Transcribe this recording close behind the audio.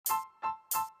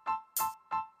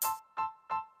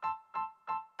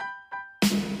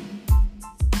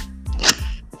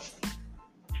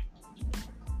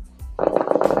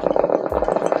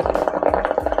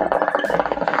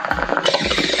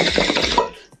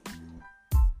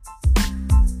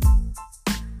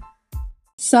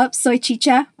Sup, soy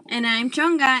Chicha. And I'm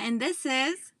Chonga, and this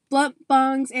is Blunt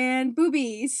Bongs and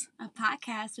Boobies, a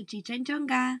podcast with Chicha and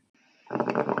Chonga.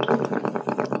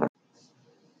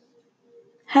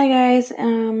 Hi guys,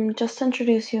 just to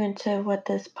introduce you into what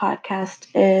this podcast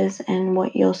is and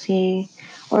what you'll see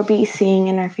or be seeing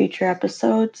in our future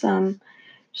episodes.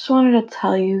 Just wanted to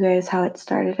tell you guys how it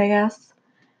started, I guess.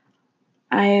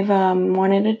 I've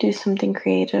wanted to do something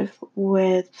creative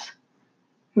with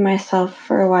myself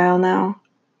for a while now,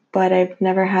 but I've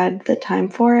never had the time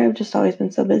for it. I've just always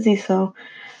been so busy. So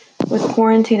with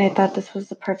quarantine, I thought this was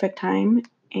the perfect time,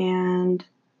 and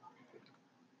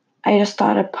I just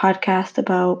thought a podcast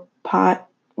about pot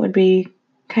would be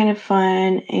kind of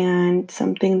fun and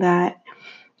something that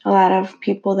a lot of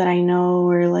people that I know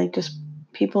or like just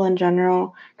people in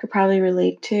general could probably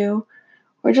relate to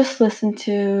or just listen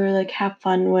to or like have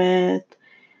fun with,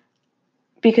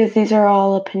 because these are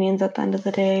all opinions at the end of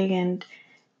the day and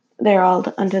they're all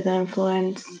under the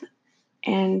influence.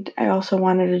 And I also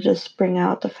wanted to just bring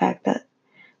out the fact that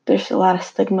there's a lot of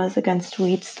stigmas against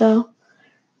weed still,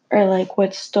 or like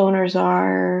what stoners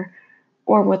are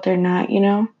or what they're not, you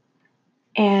know?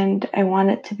 And I want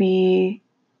it to be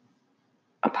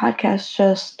a podcast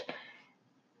just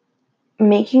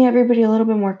making everybody a little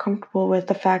bit more comfortable with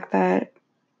the fact that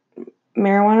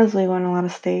marijuana is legal in a lot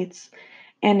of states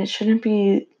and it shouldn't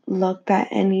be looked at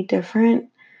any different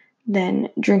than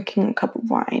drinking a cup of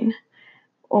wine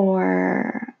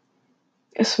or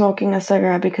smoking a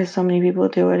cigarette, because so many people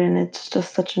do it and it's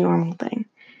just such a normal thing.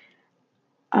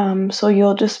 So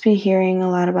you'll just be hearing a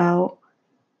lot about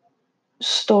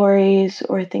stories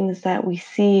or things that we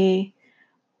see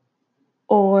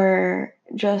or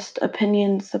just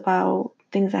opinions about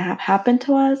things that have happened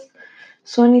to us.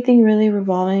 So anything really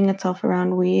revolving itself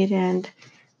around weed, and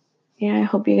yeah, I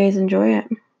hope you guys enjoy it.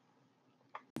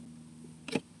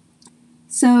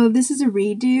 So this is a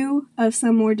redo of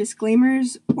some more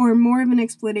disclaimers or more of an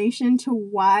explanation to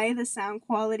why the sound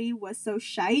quality was so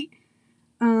shite.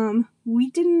 We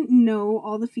didn't know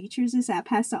all the features this app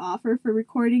has to offer for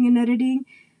recording and editing.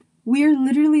 We're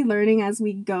literally learning as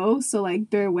we go, so like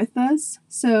bear with us.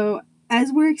 So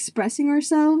as we're expressing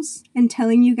ourselves and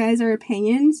telling you guys our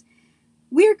opinions,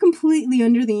 we're completely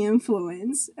under the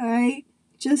influence, alright?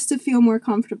 Just to feel more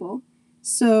comfortable.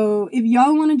 So if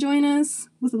y'all want to join us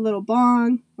with a little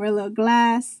bong or a little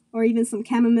glass or even some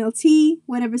chamomile tea,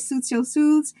 whatever suits your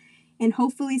suits, and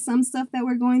hopefully some stuff that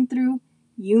we're going through,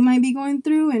 you might be going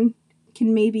through and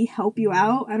can maybe help you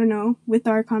out, I don't know, with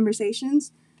our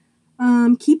conversations.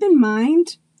 Keep in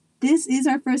mind, this is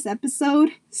our first episode,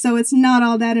 so it's not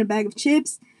all that in a bag of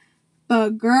chips.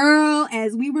 But girl,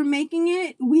 as we were making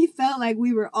it, we felt like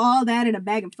we were all that in a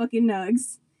bag of fucking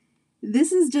nugs.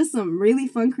 This is just some really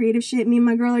fun creative shit me and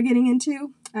my girl are getting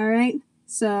into, alright?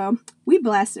 So, we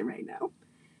blasted right now.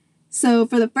 So,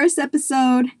 for the first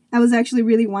episode, I was actually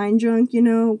really wine drunk, you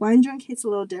know? Wine drunk hits a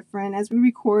little different. As we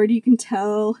record, you can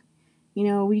tell, you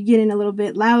know, we get in a little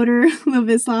bit louder, a little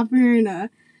bit sloppier, and a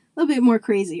little bit more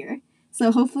crazier.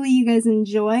 So, hopefully you guys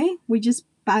enjoy. We just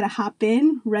about to hop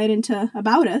in right into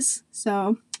about us.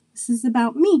 So this is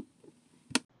about me.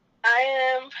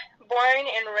 I am born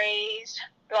and raised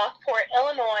Gulfport,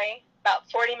 Illinois, about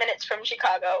 40 minutes from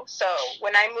Chicago. So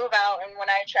when I move out and when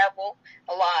I travel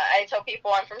a lot, I tell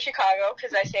people I'm from Chicago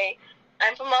because I say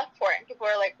I'm from Lockport, and people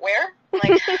are like, where? I'm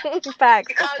like,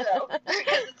 Facts. Chicago,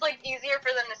 because it's like easier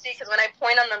for them to see, because when I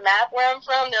point on the map where I'm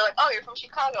from, they're like, oh, you're from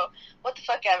Chicago. What the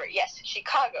fuck ever. Yes,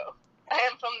 Chicago. I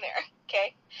am from there,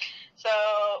 okay? So,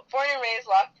 born and raised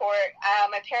Lockport.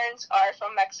 My parents are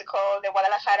from Mexico, de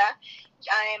Guadalajara.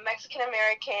 I'm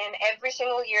Mexican-American. Every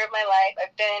single year of my life,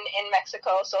 I've been in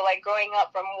Mexico. So, like, growing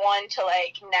up from one to,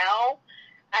 like, now,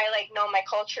 I, like, know my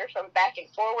culture from back and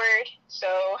forward. So,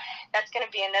 that's going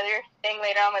to be another thing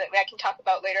later on that I can talk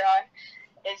about later on,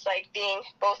 is, like, being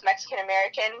both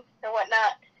Mexican-American and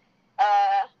whatnot.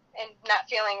 And not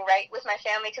feeling right with my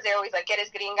family because they're always like, get his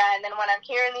gringa. And then when I'm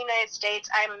here in the United States,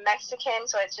 I'm Mexican,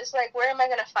 so it's just like, where am I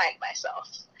going to find myself?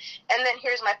 And then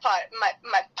here's my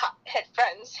pothead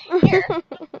friends here.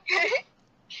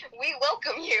 We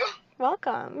welcome you.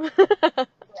 Welcome. Yeah.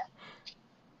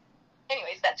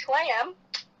 Anyways, that's who I am.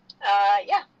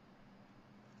 Yeah.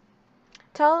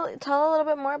 Tell a little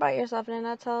bit more about yourself,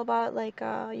 Nina. Tell about, like,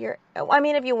 your, I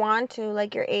mean, if you want to,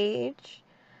 like, your age.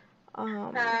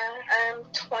 I'm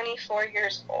 24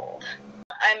 years old.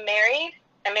 I'm married.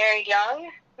 I married young.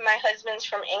 My husband's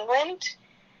from England.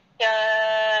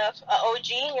 OG,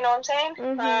 you know what I'm saying?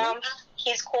 Mm-hmm.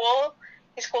 He's cool.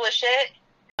 He's cool as shit.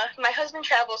 My husband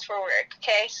travels for work,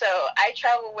 okay? So I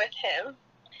travel with him.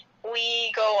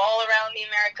 We go all around the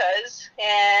Americas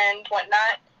and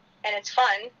whatnot, and it's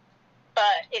fun.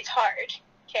 but it's hard,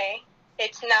 okay?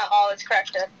 It's not all it's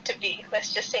cracked up to be,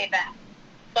 let's just say that.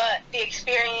 But the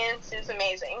experience is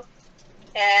amazing,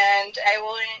 and I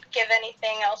wouldn't give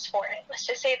anything else for it. Let's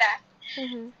just say that.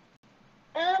 Mm-hmm.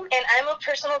 And I'm a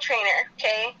personal trainer,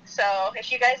 okay? So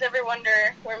if you guys ever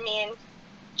wonder where me and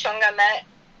Chonga met,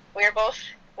 we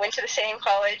went to the same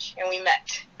college, and we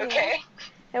met, okay?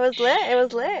 It was lit. It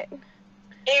was lit.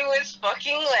 It was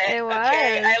fucking lit, It was.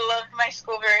 okay? I loved my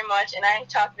school very much, and I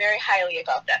talk very highly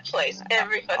about that place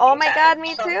every fucking time. Oh my god,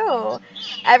 me too.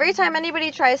 Every time anybody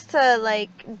tries to,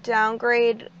 like,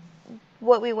 downgrade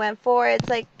what we went for, it's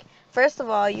like, first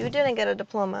of all, you didn't get a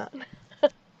diploma.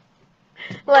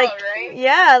 Like, right?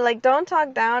 yeah, like, don't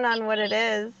talk down on what it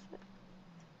is.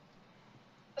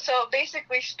 So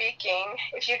basically speaking,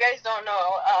 if you guys don't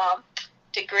know,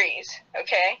 degrees,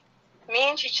 okay? Me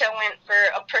and Chicha went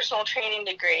for a personal training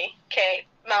degree, okay?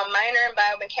 Minor in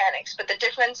biomechanics, but the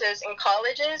difference is in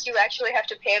colleges, you actually have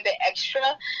to pay a bit extra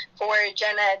for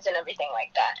gen eds and everything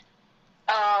like that.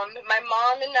 My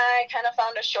mom and I kind of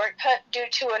found a shortcut due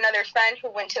to another friend who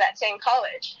went to that same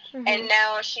college. Mm-hmm. And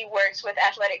now she works with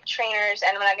athletic trainers,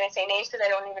 and I'm not going to say names because I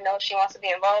don't even know if she wants to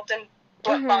be involved in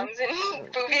butt bongs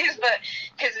and boobies, but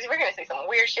because we're going to say some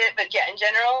weird shit. But yeah, in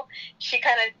general, she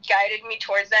kind of guided me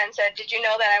towards that and said, did you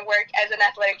know that I work as an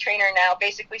athletic trainer now?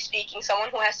 Basically speaking, someone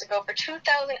who has to go for 2,000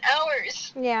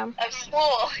 hours of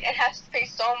school and has to pay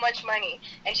so much money,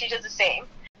 and she does the same.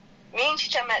 Me and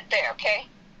Chicha met there, okay?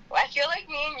 I feel like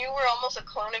me and you were almost a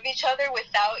clone of each other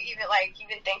without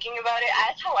even thinking about it.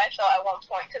 That's how I felt at one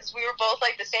point, because we were both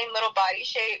like the same little body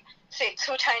shape, say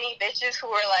two tiny bitches who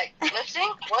were like, lifting?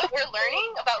 What? We're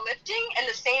learning about lifting? And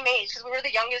the same age, because we were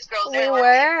the youngest girls there. We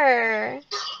were.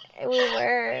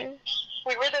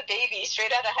 We were the babies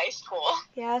straight out of high school.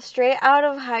 Yeah, straight out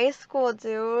of high school,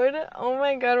 dude. Oh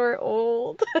my god, we're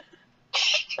old.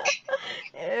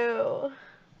 Ew.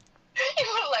 You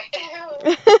were like,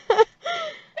 ew.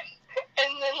 And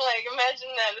then, like,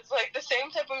 imagine that. It's, like, the same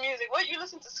type of music. What, you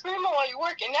listen to Screamo while you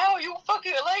work, and now you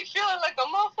fucking, like, feeling like a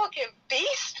motherfucking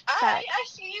beast? I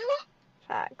see you.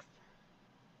 Facts.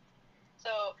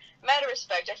 So, mad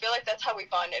respect. I feel like that's how we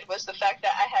bonded, was the fact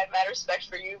that I had mad respect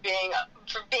for you being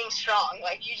strong.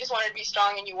 Like, you just wanted to be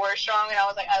strong, and you were strong, and I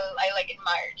was like, I like,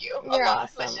 admired you. You're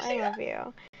awesome. I love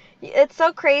you. It's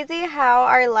so crazy how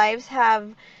our lives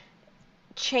have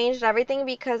changed everything,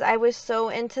 because I was so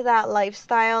into that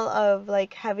lifestyle of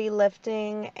like heavy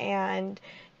lifting and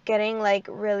getting like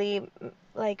really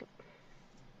like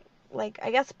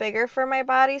I guess bigger for my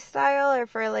body style, or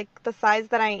for like the size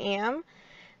that I am.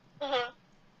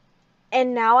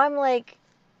 And now I'm like,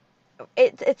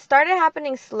 it started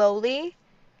happening slowly,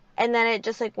 and then it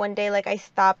just like one day like I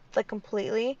stopped like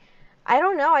completely. I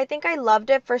don't know, I think I loved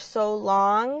it for so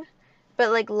long, but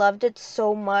like loved it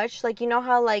so much, like, you know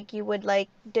how like you would like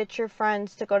ditch your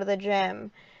friends to go to the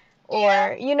gym,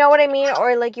 or you know what I mean,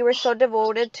 or like you were so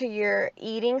devoted to your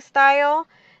eating style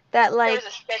that like there was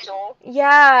a schedule.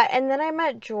 Yeah, and then I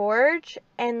met George,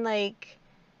 and like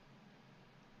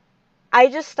I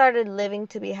just started living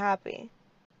to be happy.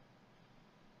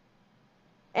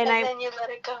 And then you let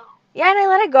it go. Yeah, and I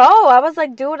let it go. I was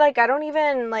like, dude, like I don't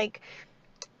even like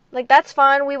that's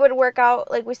fun. We would work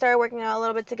out, like we started working out a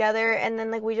little bit together, and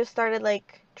then like we just started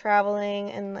like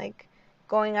traveling and like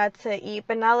going out to eat,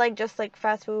 but not like just like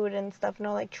fast food and stuff.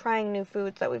 No, like trying new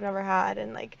foods that we've never had,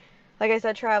 and like I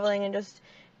said, traveling and just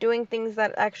doing things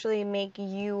that actually make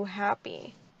you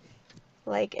happy,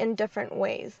 like in different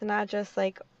ways, not just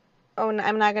like, oh,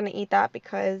 I'm not gonna eat that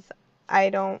because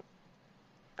no,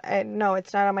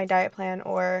 it's not on my diet plan,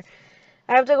 or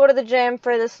I have to go to the gym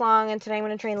for this long and today I'm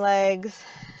going to train legs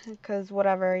because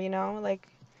whatever, you know, like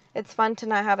it's fun to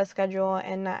not have a schedule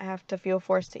and not have to feel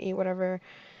forced to eat whatever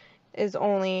is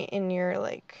only in your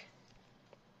like,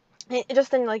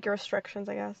 just in like your restrictions,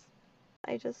 I guess.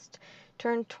 I just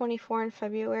turned 24 in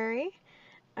February.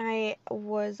 I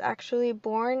was actually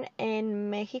born in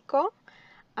Mexico.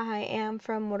 I am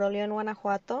from Moroleón,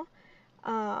 Guanajuato.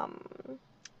 I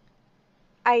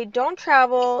don't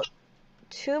travel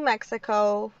to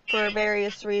Mexico for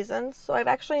various reasons, so I've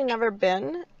actually never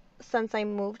been since I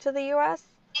moved to the US.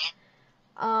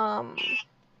 I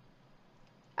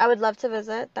would love to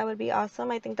visit. That would be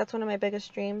awesome. I think that's one of my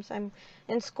biggest dreams. I'm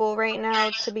in school right now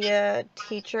to be a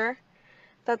teacher.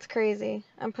 That's crazy.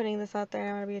 I'm putting this out there.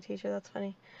 I want to be a teacher. That's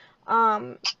funny.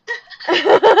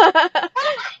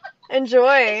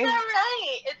 Enjoy.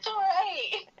 It's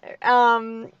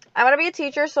alright. I want to be a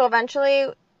teacher, so eventually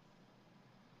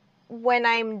when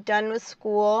I'm done with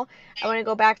school, I want to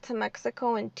go back to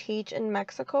Mexico and teach in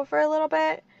Mexico for a little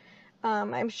bit. I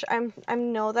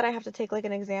know that I have to take like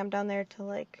an exam down there to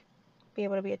like be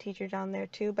able to be a teacher down there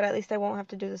too, but at least I won't have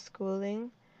to do the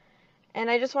schooling. And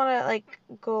I just want to like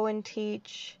go and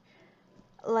teach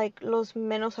like los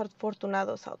menos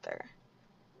afortunados out there.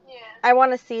 Yeah. I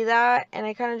want to see that, and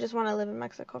I kind of just want to live in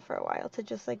Mexico for a while to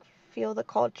just like feel the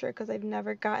culture, because I've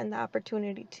never gotten the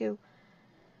opportunity to.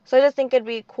 So I just think it'd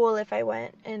be cool if I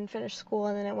went and finished school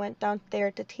and then I went down there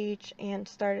to teach and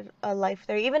started a life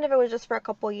there, even if it was just for a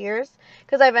couple years,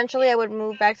 because eventually I would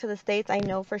move back to the States, I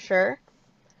know for sure.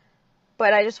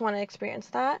 But I just want to experience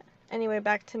that. Anyway,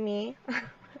 back to me.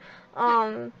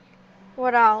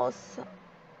 What else?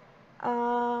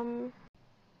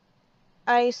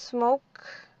 I smoke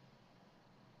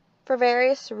for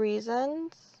various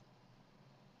reasons,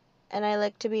 and I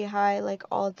like to be high like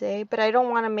all day, but I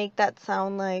don't want to make that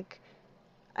sound like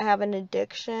I have an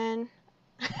addiction.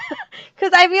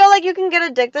 Because I feel like you can get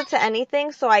addicted to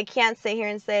anything, so I can't sit here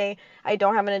and say I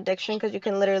don't have an addiction, because you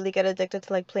can literally get addicted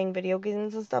to like playing video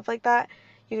games and stuff like that.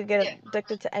 You could get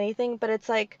addicted to anything, but it's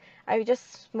like I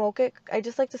just smoke it. I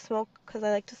just like to smoke because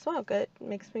I like to smoke. It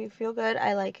makes me feel good.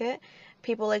 I like it.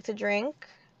 People like to drink.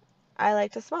 I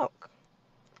like to smoke.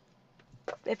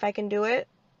 If I can do it,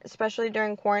 especially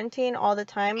during quarantine all the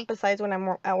time, besides when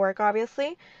I'm at work,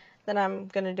 obviously, then I'm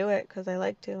gonna do it because I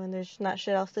like to, and there's not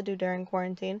shit else to do during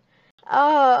quarantine.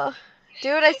 Oh,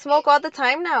 dude, I smoke all the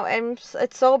time now, and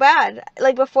it's so bad.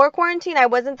 Like, before quarantine, I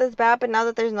wasn't this bad, but now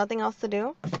that there's nothing else to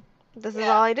do, this is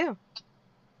all I do.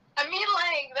 I mean,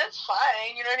 like, that's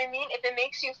fine, you know what I mean? If it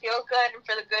makes you feel good and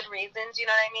for the good reasons, you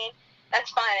know what I mean?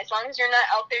 That's fine, as long as you're not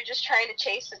out there just trying to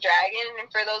chase the dragon.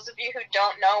 And for those of you who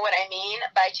don't know what I mean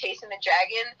by chasing the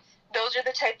dragon, those are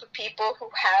the type of people who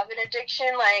have an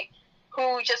addiction, like,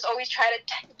 who just always try to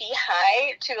be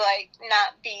high to, like,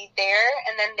 not be there,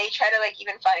 and then they try to, like,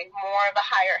 even find more of a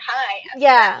higher high.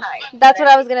 Yeah, that's what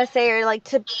I was gonna say, or, like,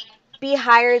 to be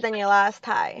higher than your last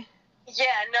high.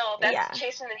 Yeah, no, that's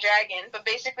chasing the dragon. But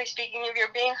basically speaking, if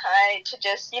you're being high to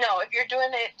just, you know, if you're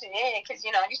doing it because,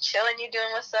 you know, you're chilling, you're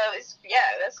doing what's up,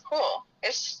 that's cool.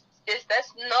 There's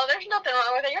nothing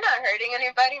wrong with it. You're not hurting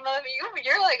anybody, mother.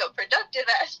 You're like a productive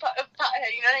ass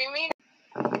pothead, you know what I mean?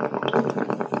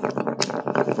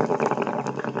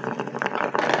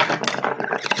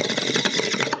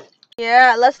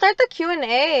 Yeah, let's start the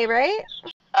Q&A, right?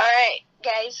 Alright,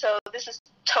 guys, so this is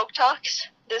Toke Talks.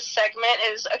 This segment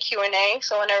is a Q&A,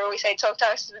 so whenever we say Toke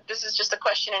Talks, this is just a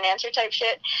question and answer type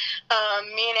shit.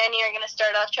 Me and Annie are going to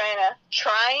start off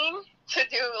trying to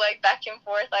do, like, back and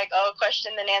forth, like,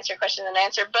 question then answer,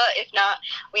 but if not,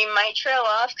 we might trail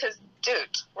off, because,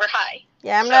 dude, we're high.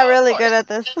 Yeah, I'm not really good at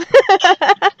this.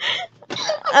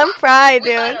 I'm fried,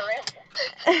 dude.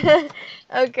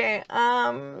 Okay,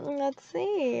 let's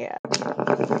see.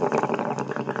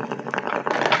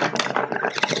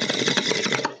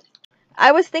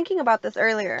 I was thinking about this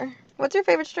earlier. What's your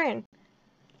favorite strain?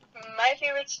 My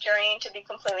favorite strain, to be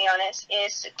completely honest,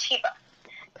 is sativa.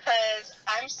 Because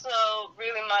I'm still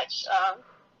really much, I'm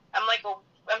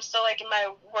still like in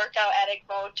my workout addict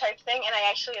mode type thing, and I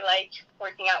actually like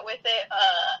working out with it.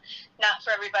 Not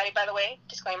for everybody, by the way,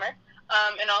 disclaimer.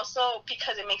 And also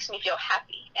because it makes me feel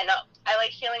happy and up. I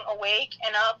like feeling awake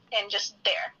and up and just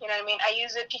there. You know what I mean? I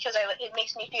use it because it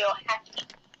makes me feel happy.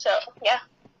 So, yeah,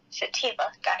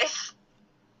 sativa, guys.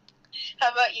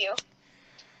 How about you?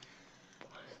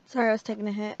 Sorry, I was taking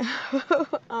a hit. Oh,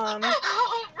 bro.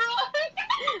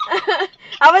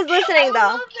 I was listening,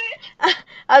 though.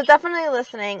 I was definitely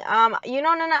listening.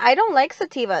 Nana, I don't like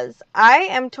sativas. I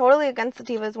am totally against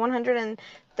sativas,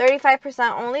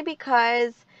 135%, only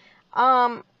because,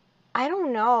 I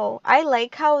don't know. I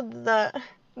like how this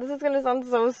is gonna sound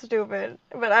so stupid,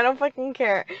 but I don't fucking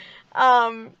care.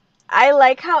 I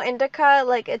like how indica,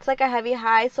 like, it's like a heavy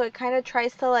high, so it kind of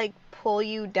tries to, like, pull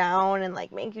you down and,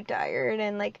 like, make you tired,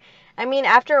 and, like, I mean,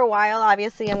 after a while,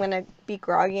 obviously, I'm gonna be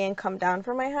groggy and come down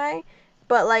from my high,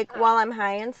 but, like, while I'm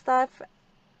high and stuff,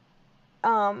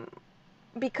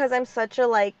 because I'm such a,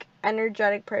 like,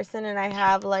 energetic person, and I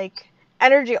have, like,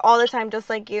 energy all the time, just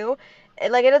like you, it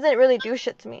doesn't really do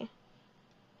shit to me.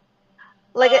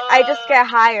 Like, I just get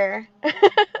higher. So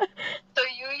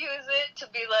you use it to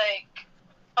be like,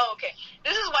 oh, okay,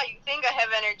 this is why you think I have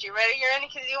energy, right? You're in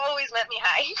it because you always let me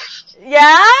high.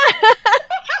 Yeah?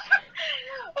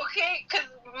 Okay, because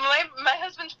my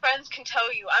husband's friends can tell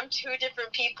you I'm two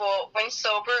different people when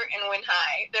sober and when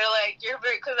high. They're like,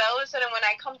 because all of a sudden when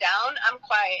I come down, I'm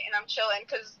quiet and I'm chilling,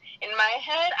 because in my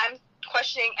head, I'm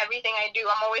questioning everything I do.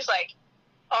 I'm always like,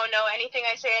 oh no, anything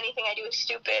I say, anything I do is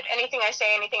stupid. Anything I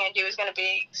say, anything I do is going to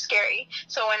be scary.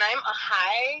 So when I'm a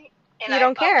high and you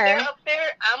don't care. Up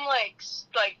there, I'm like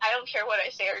I don't care what I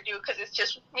say or do, because it's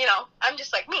just, I'm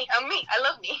just like me. I'm me. I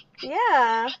love me.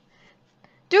 Yeah.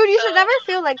 Dude, you should So- never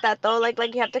feel like that though. Like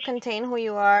you have to contain who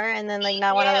you are and then like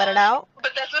not want to let it out.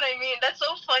 But that's what I mean. That's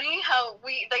so funny how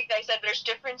like I said, there's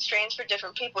different strains for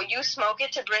different people. You smoke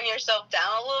it to bring yourself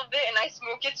down a little bit, and I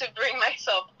smoke it to bring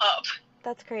myself up.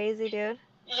 That's crazy, dude.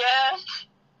 Yeah.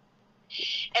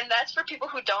 And that's for people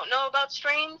who don't know about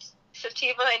strains.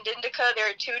 Sativa and indica, there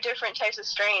are two different types of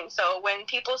strains. So when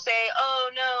people say,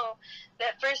 oh no,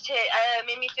 that first hit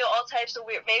made me feel all types of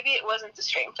weird, maybe it wasn't the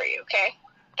strain for you, okay?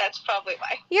 That's probably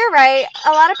why. You're right.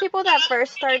 A lot of people that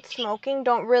first start smoking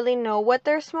don't really know what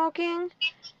they're smoking.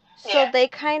 So Yeah. they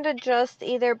kind of just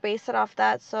either base it off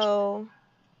that. So,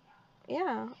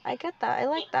 yeah, I get that. I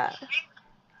like that.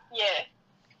 Yeah.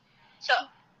 So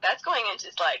that's going into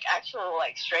like actual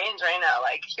like strains right now.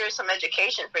 Like here's some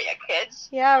education for you kids.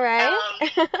 Yeah, right?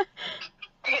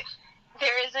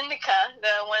 There is indica,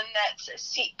 the one that's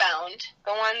seat bound,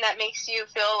 the one that makes you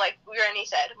feel like Rennie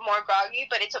said, more groggy,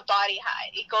 but it's a body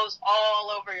high. It goes all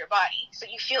over your body, so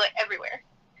you feel it everywhere.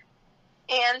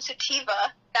 And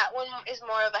sativa, that one is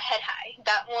more of a head high.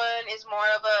 That one is more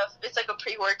of it's like a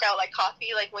pre-workout, like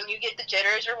coffee, like when you get the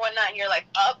jitters or whatnot, and you're like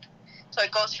up, so it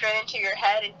goes straight into your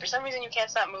head, and for some reason you can't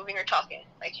stop moving or talking,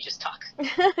 like you just talk.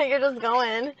 You're just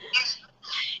going.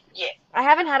 Yeah. I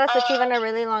haven't had a sativa in a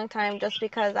really long time just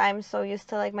because I'm so used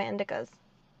to like my indicas.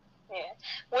 Yeah.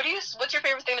 What's your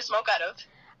favorite thing to smoke out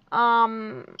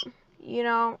of? You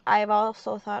know, I've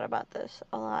also thought about this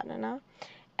a lot, Nana.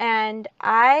 And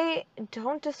I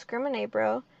don't discriminate,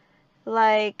 bro.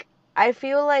 Like, I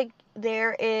feel like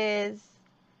there's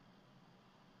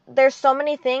so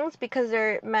many things because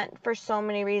they're meant for so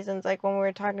many reasons. Like when we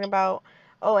were talking about,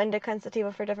 indica and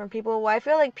sativa for different people. Well, I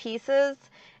feel like pieces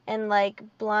and like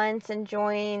blunts and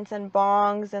joints and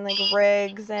bongs and like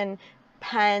rigs and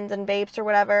pens and vapes or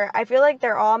whatever, I feel like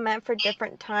they're all meant for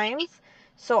different times.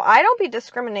 So I don't be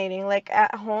discriminating. Like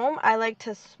at home, I like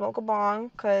to smoke a bong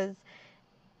because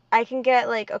I can get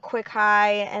like a quick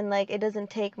high and like it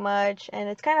doesn't take much and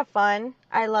it's kind of fun.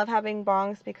 I love having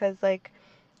bongs because like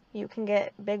you can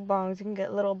get big bongs, you can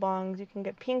get little bongs, you can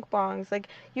get pink bongs. Like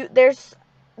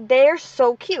they're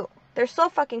so cute. They're so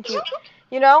fucking cute.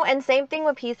 You know, and same thing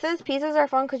with pieces. Pieces are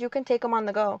fun because you can take them on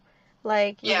the go.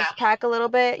 Like, you just pack a little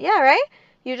bit. Yeah, right?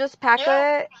 You just pack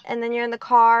it, and then you're in the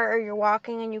car or you're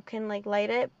walking and you can, like, light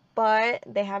it. But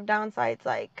they have downsides,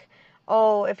 like,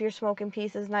 if you're smoking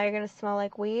pieces, now you're going to smell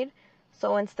like weed.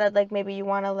 So instead, like, maybe you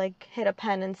want to, like, hit a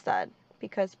pen instead.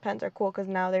 Because pens are cool because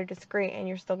now they're discreet and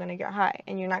you're still going to get high.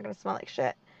 And you're not going to smell like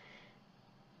shit.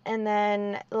 And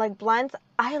then, like, blunts.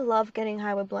 I love getting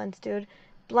high with blunts, dude.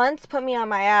 Blunts put me on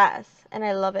my ass, and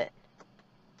I love it.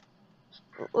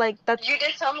 Like, that's... You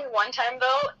did tell me one time,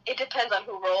 though, it depends on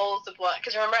who rolls the blunt.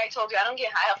 Because remember I told you I don't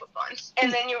get high off of blunts.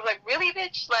 And then you were like, really,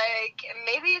 bitch? Like,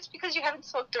 maybe it's because you haven't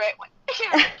smoked the right one.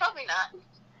 Probably not.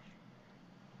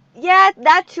 Yeah,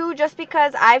 that too, just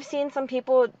because I've seen some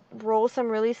people roll some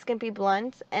really skimpy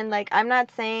blunts. And, like, I'm not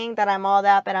saying that I'm all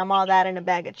that, but I'm all that in a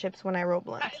bag of chips when I roll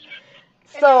blunts.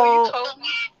 So... You told me.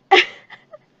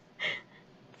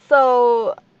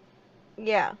 So,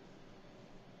 yeah.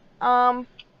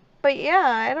 But yeah,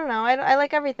 I don't know. I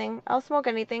like everything. I'll smoke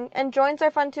anything. And joints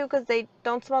are fun too because they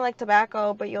don't smell like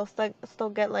tobacco, but you'll still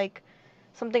get like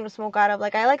something to smoke out of.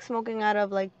 Like I like smoking out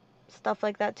of like stuff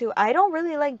like that too. I don't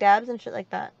really like dabs and shit like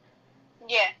that.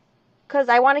 Yeah. Because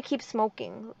I want to keep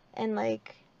smoking. And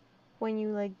like when you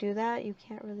like do that, you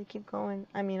can't really keep going.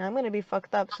 I mean, I'm going to be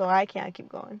fucked up, so I can't keep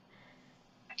going.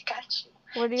 Gotcha.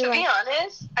 What do you To like? be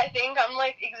honest, I think I'm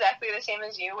like exactly the same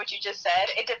as you, what you just said.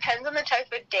 It depends on the type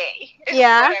of day.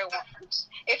 Yeah. What I want.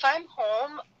 If I'm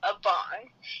home, a bong.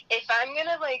 If I'm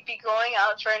gonna like be going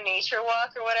out for a nature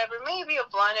walk or whatever, maybe a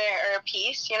blunt or a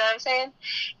piece, you know what I'm saying?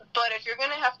 But if you're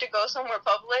gonna have to go somewhere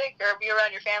public or be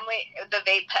around your family, the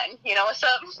vape pen, you know what's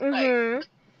up? Like,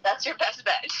 that's your best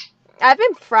bet. I've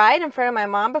been fried in front of my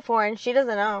mom before and she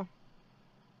doesn't know.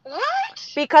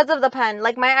 What? Because of the pen.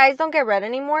 Like, my eyes don't get red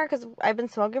anymore because I've been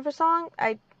smoking for so long.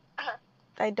 I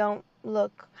don't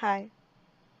look high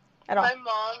at all. My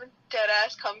mom,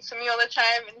 deadass, comes to me all the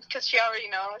time because she already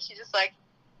knows. She's just like,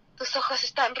 tus ojos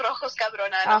están rojos,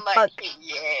 cabrona. And I'm like, fuck.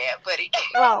 Yeah, buddy.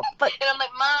 Oh, fuck. And I'm like,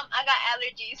 Mom, I got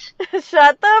allergies.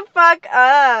 Shut the fuck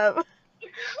up.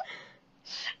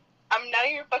 I'm not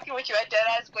even fucking with you. I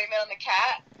deadass blame it on the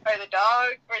cat or the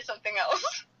dog or something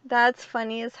else. That's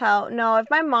funny as hell. No, if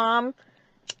my mom...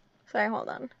 Sorry, hold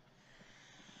on.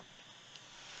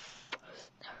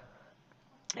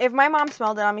 If my mom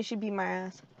smelled it on me, she'd beat my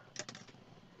ass.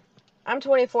 I'm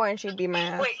 24 and she'd beat my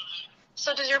ass. Wait,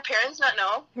 so does your parents not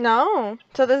know? No,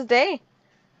 to this day.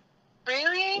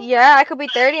 Really? Yeah, I could be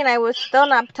 30 and I would still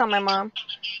not tell my mom.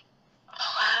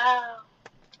 Wow.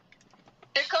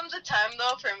 There comes a time time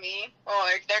though for me, or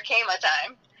there came a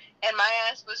time, and my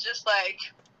ass was just like,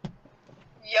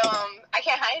 I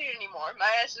can't hide it anymore. My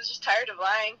ass was just tired of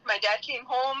lying. My dad came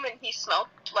home and he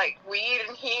smoked like weed,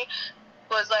 and he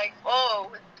was like,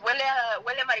 oh, huele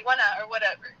marijuana or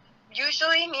whatever.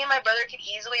 Usually, me and my brother could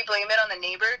easily blame it on the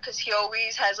neighbor because he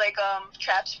always has like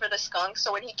traps for the skunk.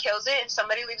 So when he kills it and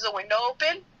somebody leaves the window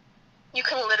open, you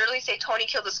can literally say Tony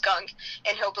killed a skunk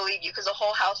and he'll believe you because the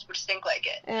whole house would stink like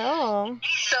it. Oh.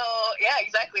 So yeah,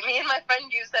 exactly. Me and my friend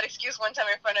used that excuse one time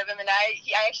in front of him, and I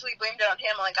actually blamed it on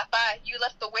him. I'm like, Apa, you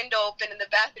left the window open in the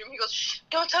bathroom. He goes, shh,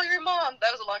 don't tell your mom.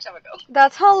 That was a long time ago.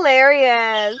 That's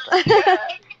hilarious. Yeah.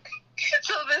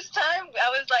 So this time I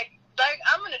was like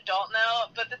I'm an adult now,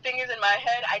 but the thing is, in my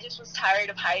head, I just was tired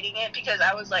of hiding it because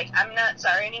I was like, I'm not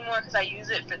sorry anymore because I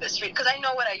use it for this because I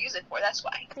know what I use it for. That's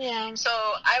why. Yeah. So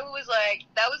I was like,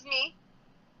 that was me.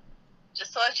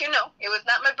 Just to let you know, it was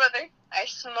not my brother. I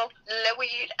smoked the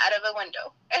weed out of a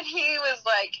window, and he was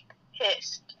like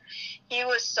pissed. He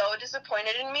was so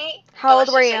disappointed in me. How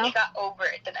old were He you? got over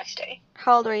it the next day.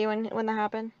 How old were you when that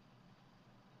happened?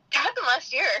 It happened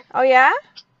last year. Oh yeah?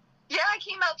 Yeah, I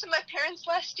came out to my parents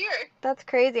last year. That's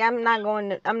crazy. I'm not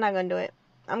gonna do it.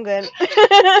 I'm good.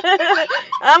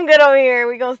 I'm good over here.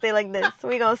 We gonna stay like this.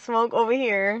 We gonna smoke over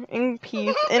here in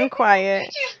peace and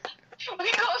quiet.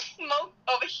 We gonna smoke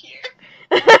over here.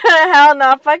 Hell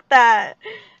no, fuck that.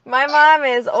 My mom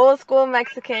is old school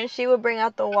Mexican. She would bring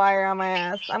out the wire on my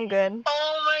ass. I'm good.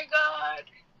 Oh my god.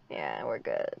 Yeah, we're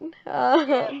good.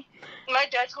 Yeah. My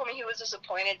dad told me he was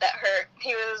disappointed that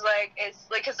he was like, it's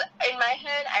like, because in my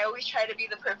head, I always try to be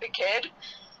the perfect kid,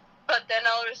 but then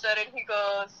all of a sudden he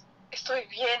goes, estoy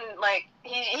bien, like,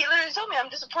 he literally told me,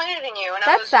 I'm disappointed in you, and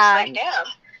I That's was just sad. like, damn.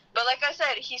 But like I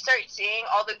said, he started seeing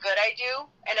all the good I do,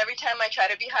 and every time I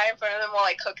try to be high in front of them while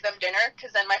I cook them dinner,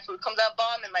 because then my food comes out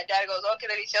bomb, and my dad goes, oh,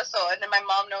 que delicioso, and then my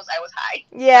mom knows I was high.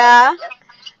 Yeah.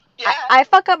 Yeah. I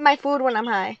fuck up my food when I'm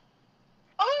high.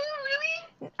 Oh,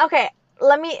 really? Okay,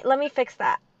 let me fix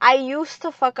that. I used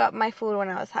to fuck up my food when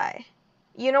I was high.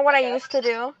 You know what I used to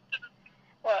do?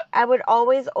 What? I would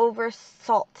always over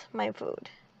salt my food.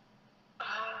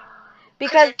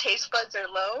 Because Because your taste buds are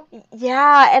low?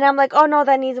 yeah, and I'm like, oh no,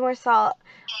 that needs more salt.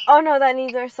 Oh no, that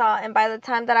needs more salt. And by the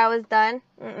time that I was done,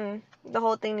 the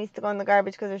whole thing needs to go in the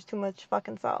garbage because there's too much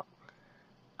fucking salt.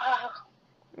 Oh.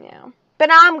 Yeah. But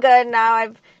now I'm good. Now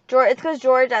it's because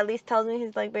George at least tells me,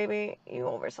 he's like, baby, you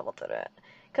oversalted it.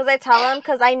 Because I tell him,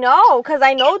 because I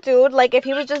know, dude, like, if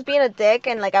he was just being a dick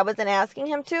and, like, I wasn't asking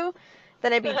him to,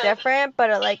 then it'd be different.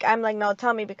 But, like, I'm like, no,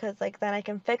 tell me, because, like, then I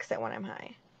can fix it when I'm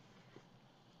high.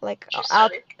 Like,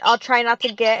 I'll try not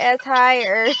to get as high,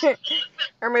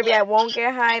 or maybe I won't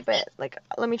get high, but, like,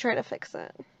 let me try to fix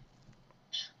it.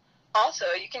 Also,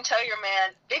 you can tell your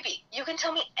man, baby, you can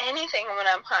tell me anything when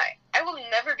I'm high. I will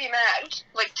never be mad.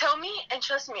 Like, tell me, and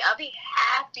trust me, I'll be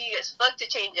happy as fuck to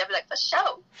change it. I'll be like, for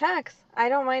sure. Facts. I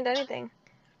don't mind anything.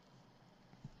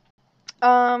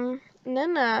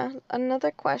 Nina,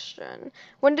 another question.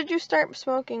 When did you start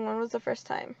smoking? When was the first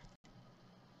time?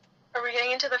 Are we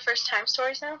getting into the first time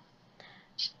stories now?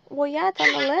 Well, yeah, it's on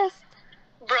the list.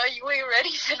 Bro, you ain't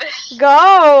ready for this.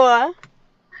 Go!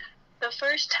 The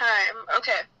first time,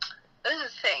 okay, this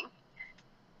is the thing.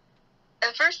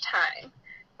 The first time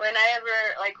when I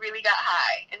ever, like, really got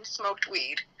high and smoked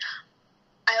weed,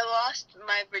 I lost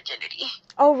my virginity.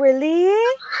 Oh, really?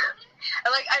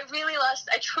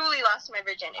 I truly lost my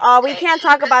virginity. Oh, we can't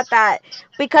talk about that,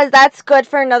 because that's good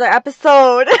for another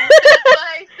episode. That's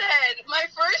why I said, my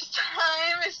first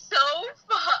time is so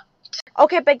fucked.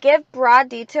 Okay, but give broad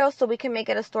details so we can make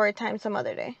it a story time some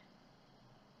other day.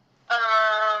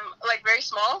 Like, very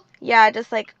small? Yeah,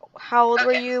 just like, how old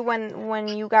were you when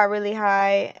you got really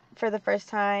high for the first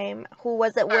time? Who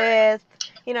was it with?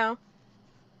 You know?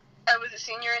 I was a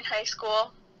senior in high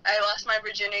school. I lost my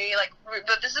virginity, like,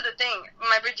 but this is the thing.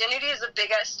 My virginity is a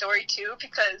big-ass story, too,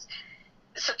 because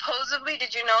supposedly,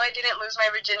 did you know I didn't lose my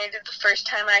virginity the first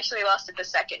time? I actually lost it the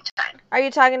second time. Are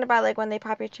you talking about, like, when they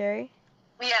pop your cherry?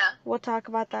 Yeah. We'll talk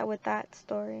about that with that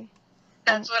story.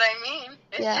 That's what I mean.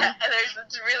 Yeah.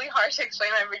 It's really hard to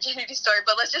explain my virginity story,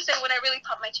 but let's just say when I really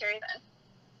popped my cherry then.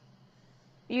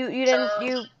 You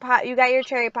got your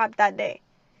cherry popped that day.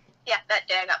 Yeah, that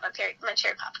day I got my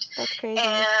cherry popped. That's crazy.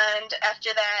 And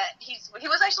after that, he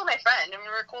was actually my friend, and we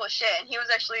were cool as shit. And he was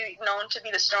actually known to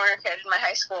be the stoner kid in my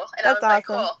high school. And That's I was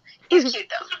awesome. like, cool. He's cute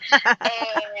though.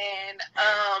 And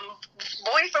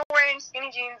boy for wearing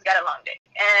skinny jeans got a long dick.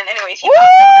 And anyways, he popped up.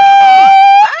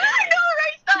 I know,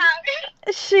 right?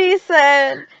 Stop. She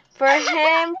said, for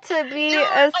him to be Dude,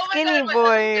 a oh skinny my God, my husband's boy.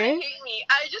 gonna hate me.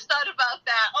 I just thought about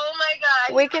that. Oh my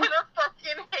God, We he's can- gonna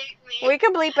fucking hate me. We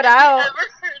can bleep it Have out. you ever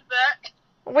heard that?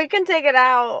 We can take it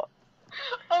out.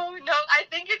 Oh no, I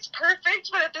think it's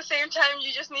perfect, but at the same time,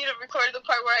 you just need to record the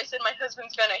part where I said my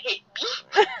husband's gonna hate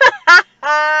me.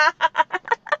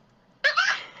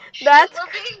 That's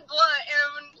We're being blunt,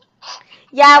 and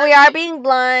yeah, we are being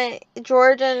blunt.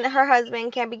 George and her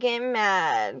husband can't be getting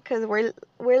mad because we're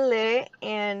lit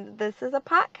and this is a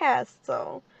podcast,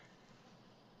 so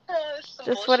this is some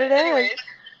just bullshit. what it is. Anyways,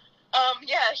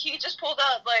 yeah, he just pulled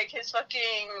out like his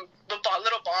fucking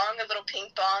little bong, a little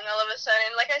pink bong. All of a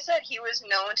sudden, like I said, he was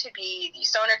known to be the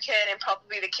stoner kid and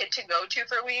probably the kid to go to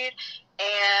for weed.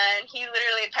 And he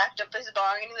literally packed up his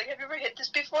bong and he's like, "Have you ever hit this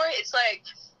before?" It's like,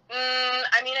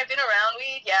 I mean, I've been around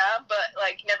weed, yeah, but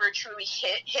like never truly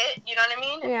hit. You know what I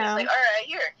mean? And Yeah. he's like, "All right,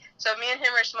 here." So me and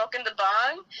him are smoking the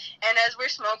bong, and as we're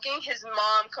smoking, his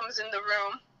mom comes in the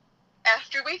room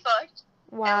after we fucked.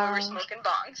 And we Wow. were smoking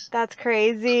bongs. That's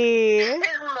crazy.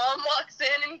 His mom walks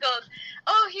in and goes,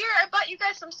 "Oh, here, I bought you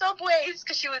guys some Subways,"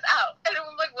 because she was out. And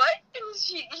I'm like, "What?" And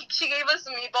she gave us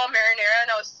some meatball marinara,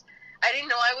 and I didn't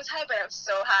know I was high, but I was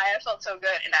so high. I felt so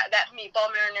good. And that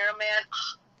meatball marinara, man,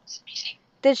 it's amazing.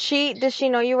 Did she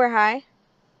know you were high?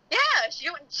 Yeah,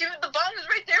 the bong was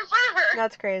right there in front of her.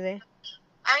 That's crazy.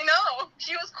 I know.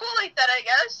 She was cool like that, I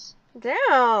guess.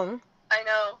 Damn. I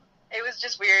know. It was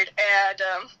just weird. And,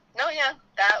 no, yeah,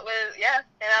 that was, yeah.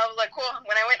 And I was like, cool.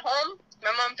 When I went home,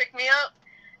 my mom picked me up.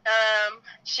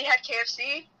 She had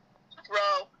KFC.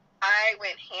 Bro, I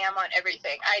went ham on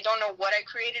everything. I don't know what I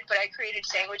created, but I created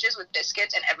sandwiches with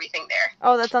biscuits and everything there.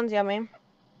 Oh, that sounds yummy.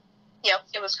 Yep,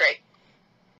 it was great.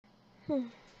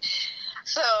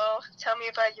 So, tell me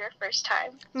about your first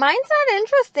time. Mine's not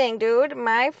interesting, dude.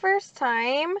 My first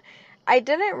time, I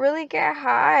didn't really get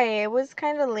high. It was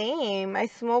kind of lame. I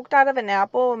smoked out of an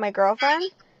apple with my girlfriend,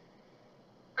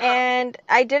 and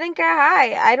I didn't get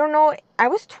high. I don't know. I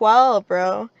was 12,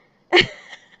 bro.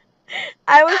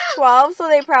 I was 12, so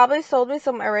they probably sold me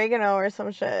some oregano or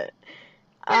some shit.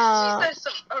 She said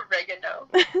some oregano.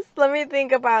 Let me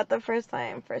think about the first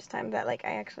time that like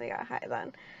I actually got high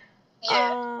then.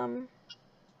 Yeah.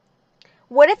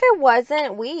 What if it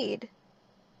wasn't weed?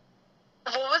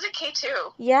 What was it,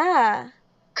 K2? Yeah.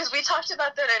 Because we talked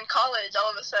about that in college all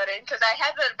of a sudden, because I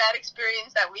had that bad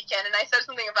experience that weekend, and I said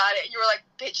something about it, and you were like,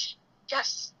 "Bitch,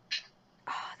 yes."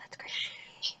 Oh, that's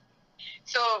crazy.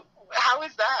 So, how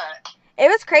is that? It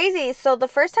was crazy. So the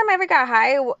first time I ever got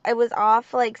high, it was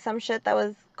off like some shit that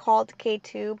was called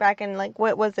K2 back in like,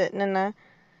 what was it, Nina?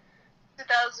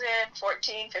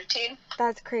 2014, 15.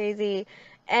 That's crazy.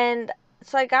 And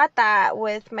so I got that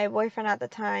with my boyfriend at the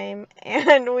time,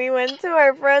 and we went to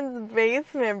our friend's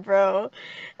basement, bro.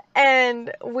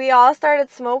 And we all started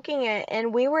smoking it,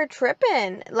 and we were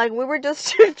tripping. Like, we were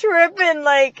just tripping.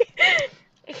 Like,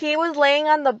 he was laying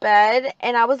on the bed,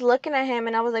 and I was looking at him,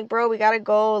 and I was like, bro, we gotta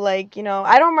go. Like, you know,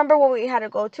 I don't remember what we had to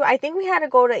go to. I think we had to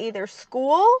go to either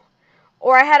school,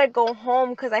 or I had to go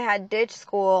home because I had ditched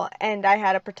school, and I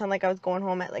had to pretend like I was going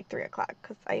home at like 3 o'clock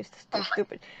because I used to do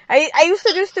stupid. I used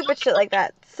to do stupid shit like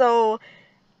that. So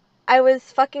I was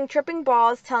fucking tripping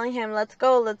balls, telling him, let's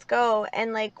go.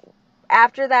 And like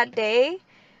after that day,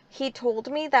 he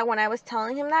told me that when I was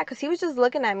telling him that, because he was just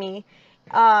looking at me,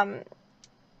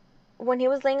 when he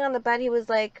was laying on the bed, he was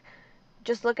like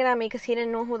just looking at me because he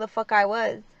didn't know who the fuck I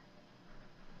was.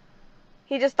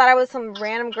 He just thought I was some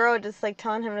random girl just, like,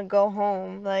 telling him to go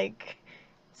home. Like,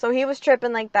 so he was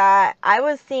tripping like that. I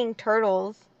was seeing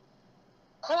turtles.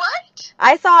 What?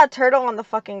 I saw a turtle on the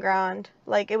fucking ground.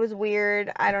 Like, it was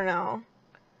weird. I don't know.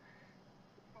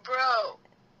 Bro.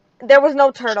 There was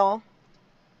no turtle.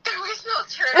 There was no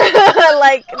turtle.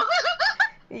 Like,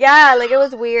 yeah, like, it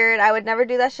was weird. I would never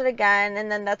do that shit again. And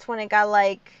then that's when it got,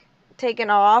 like, taken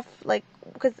off. Like,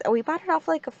 because we bought it off,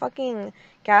 like, a fucking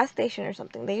gas station or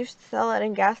something. They used to sell it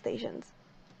in gas stations.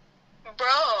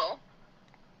 Bro.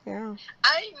 Yeah.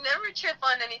 I never trip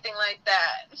on anything like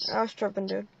that. I was tripping,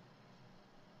 dude.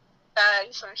 That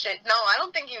is some shit. No, I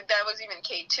don't think that was even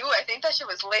K2. I think that shit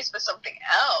was laced with something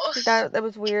else. That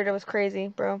was weird. It was crazy,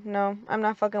 bro. No, I'm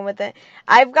not fucking with it.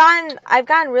 I've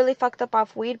gotten really fucked up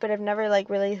off weed, but I've never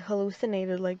like really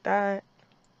hallucinated like that.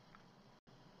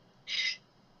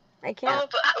 I can't. Oh,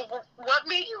 but what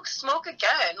made you smoke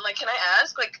again? Like, can I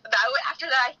ask? Like, after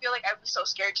that, I feel like I was so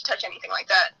scared to touch anything like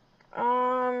that.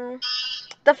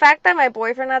 The fact that my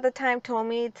boyfriend at the time told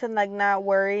me to like not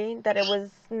worry that it was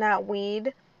not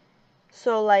weed,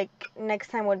 so like next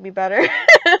time would be better.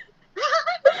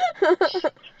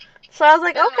 So I was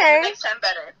like, okay. Next time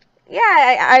better. Yeah,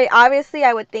 I obviously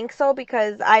I would think so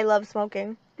because I love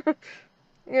smoking. You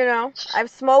know, I've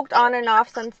smoked on and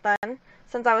off since then.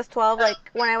 Since I was 12, like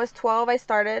when I was 12 I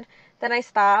started, then I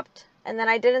stopped, And then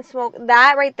I didn't smoke.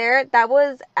 That right there, that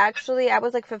was actually, I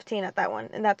was like 15 at that one,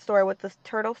 in that story with this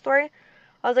turtle story.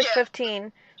 I was like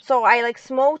 15. So I like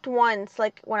smoked once,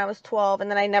 like when I was 12,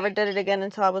 and then I never did it again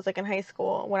until I was like in high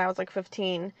school when I was like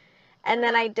 15. And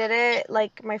then I did it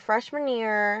like my freshman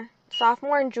year,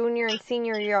 sophomore and junior and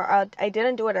senior year. I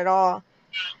didn't do it at all.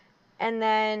 And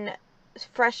then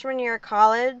freshman year of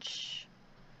college,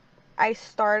 I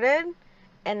started,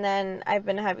 and then I've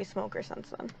been a heavy smoker since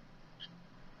then.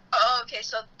 Oh, okay.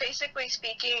 So basically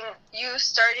speaking, you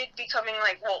started becoming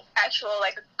like, well, actual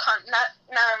like not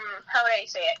how would I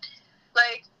say it?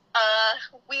 Like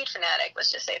weed fanatic.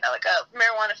 Let's just say that, like a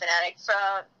marijuana fanatic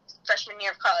from freshman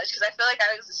year of college. Because I feel like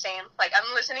I was the same. Like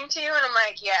I'm listening to you and I'm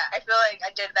like, yeah, I feel like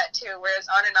I did that too. Whereas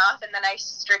on and off, and then I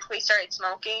strictly started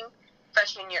smoking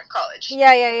freshman year of college.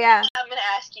 Yeah, yeah, yeah. I'm gonna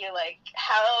ask you, like,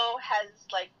 how has,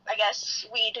 like, I guess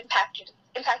weed impacted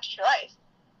your life?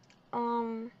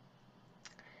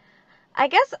 I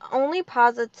guess only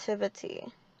positivity,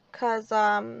 cause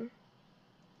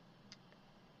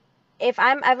if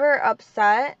I'm ever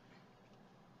upset,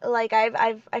 like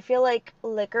I feel like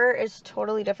liquor is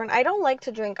totally different. I don't like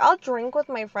to drink. I'll drink with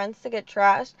my friends to get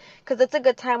trashed, cause it's a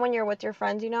good time when you're with your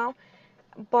friends, you know.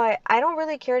 But I don't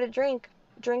really care to drink.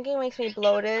 Drinking makes me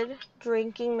bloated.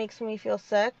 Drinking makes me feel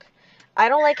sick. I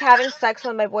don't like having sex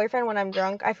with my boyfriend when I'm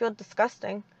drunk. I feel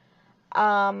disgusting.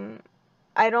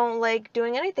 I don't like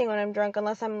doing anything when I'm drunk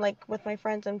unless I'm like with my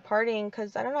friends and partying,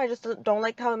 because I don't know, I just don't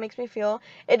like how it makes me feel.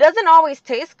 It doesn't always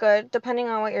taste good depending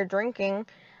on what you're drinking.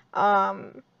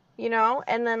 You know,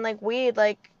 and then like weed,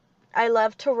 like I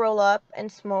love to roll up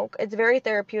and smoke. It's very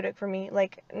therapeutic for me.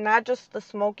 Like not just the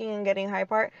smoking and getting high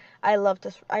part. I love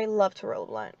to roll a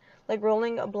blunt. Like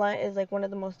rolling a blunt is like one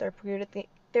of the most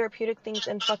therapeutic things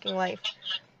in fucking life.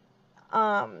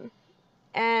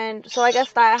 And so I guess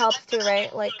that helps too,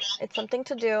 right? Like it's something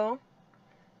to do,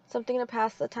 something to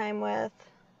pass the time with.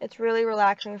 It's really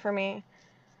relaxing for me.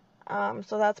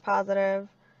 So that's positive.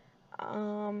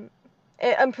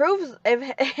 It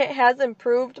has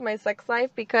improved my sex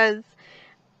life because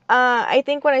I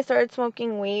think when I started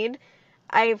smoking weed,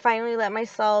 I finally let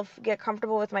myself get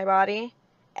comfortable with my body.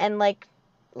 And like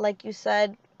you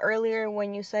said earlier,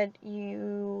 when you said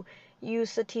you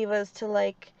use sativas to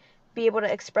like be able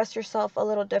to express yourself a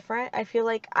little different, I feel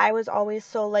like I was always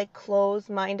so like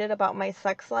closed-minded about my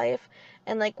sex life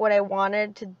and like what I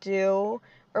wanted to do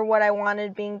or what I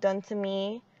wanted being done to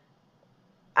me.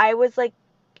 I was like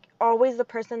always the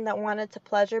person that wanted to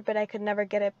pleasure, but I could never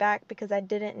get it back because I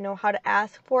didn't know how to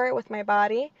ask for it with my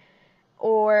body,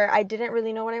 or I didn't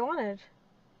really know what I wanted.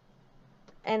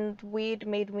 And weed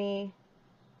made me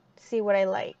see what I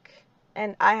like,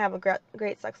 and I have a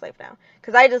great sex life now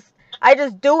because I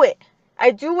just do it.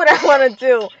 I do what I want to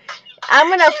do. I'm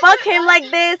gonna fuck him like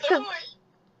this because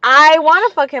I want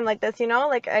to fuck him like this, you know.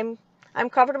 Like I'm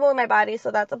comfortable with my body,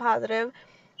 so that's a positive.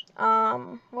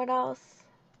 What else?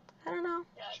 I don't know.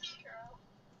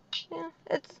 Yeah,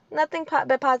 it's nothing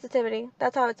but positivity.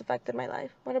 That's how it's affected my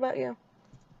life. What about you?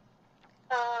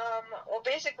 Well,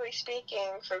 basically speaking,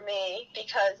 for me,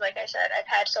 because, like I said, I've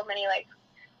had so many, like,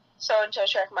 so-and-so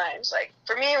track minds. Like,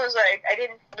 for me, it was, like, I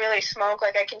didn't really smoke.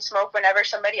 Like, I can smoke whenever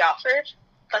somebody offered,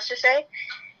 let's just say.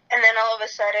 And then all of a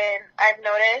sudden, I've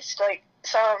noticed, like,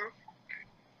 some,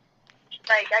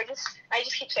 like, I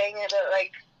just keep saying it, but,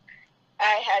 like,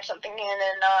 I had something, and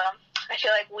then, I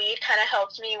feel like weed kind of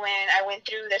helped me when I went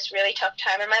through this really tough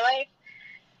time in my life.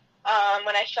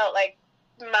 When I felt like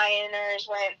my inners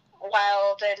went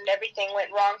wild and everything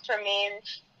went wrong for me, and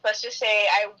let's just say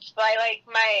I like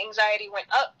my anxiety went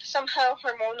up somehow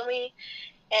hormonally,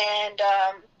 and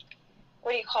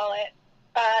what do you call it?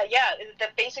 Yeah,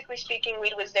 basically speaking,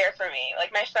 weed was there for me.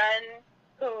 Like my friend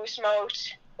who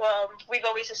smoked, well, we've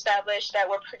always established that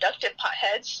we're productive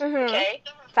potheads. Mm-hmm. Okay.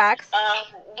 Facts.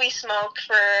 We smoke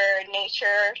for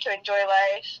nature, to enjoy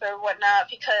life or whatnot,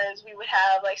 because we would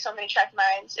have like so many track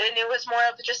minds, and it was more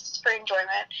of just for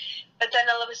enjoyment. But then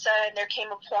all of a sudden there came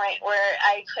a point where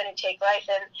I couldn't take life,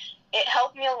 and it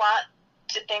helped me a lot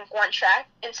to think one track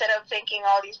instead of thinking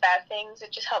all these bad things.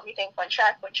 It just helped me think one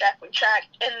track.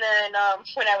 And then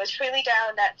when I was really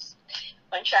down, that's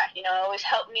one track, you know, it always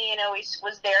helped me and always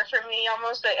was there for me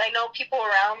almost. But I know people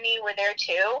around me were there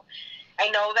too. I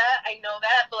know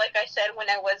that, but like I said, when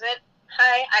I wasn't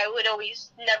high, I would always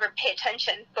never pay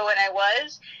attention. But when I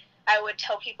was, I would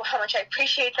tell people how much I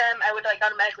appreciate them. I would like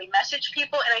automatically message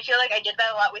people, and I feel like I did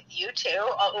that a lot with you too,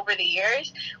 all over the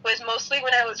years. Was mostly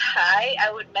when I was high,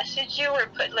 I would message you or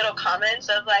put little comments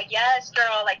of like, yes,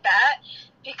 girl, like that,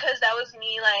 because that was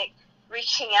me like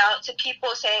reaching out to people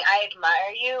saying I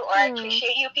admire you or I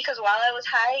appreciate you, because while I was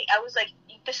high, I was like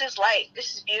this is life.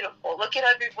 This is beautiful. Look at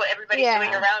what everybody's Yeah.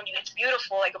 doing around you. It's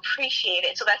beautiful. Like, appreciate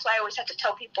it. So that's why I always have to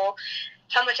tell people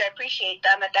how much I appreciate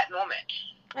them at that moment.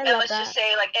 I And love let's that. just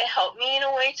say, like, it helped me in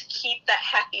a way to keep that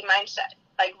happy mindset,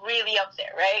 like, really up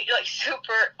there, right? Like,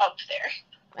 super up there.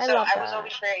 I So love I was that.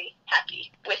 always very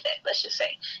happy with it, let's just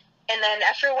say. And then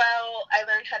after a while, I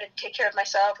learned how to take care of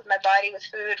myself, with my body, with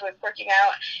food, with working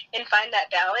out, and find that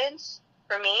balance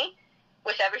for me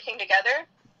with everything together.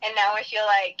 And now I feel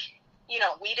like, you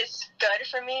know, weed is good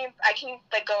for me. I can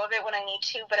let go of it when I need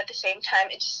to, but at the same time,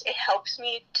 it helps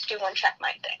me to do one-track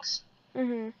mind things.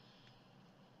 Mhm.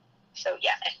 So,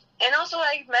 yeah. And also,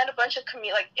 I met a bunch of,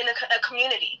 in a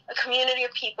community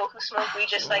of people who smoke weed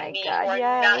just like me, God, who are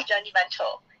yes. not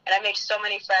judgmental. And I made so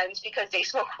many friends because they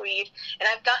smoke weed. And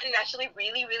I've gotten actually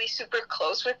really, really super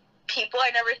close with people I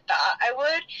never thought I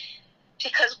would,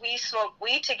 because we smoke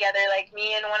weed together. Like,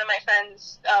 me and one of my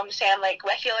friends, Sam, like,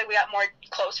 I feel like we got more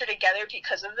closer together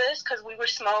because of this, because we would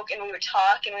smoke and we would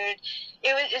talk, and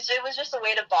it was just a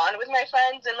way to bond with my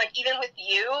friends. And, like, even with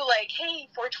you, like, hey,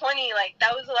 420, like,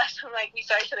 that was the last time, like, we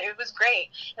saw each other. It was great,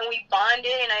 and we bonded,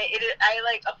 and I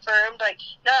like, affirmed, like,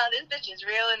 nah, this bitch is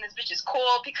real, and this bitch is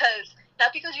cool, because,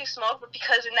 not because you smoke, but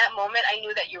because in that moment, I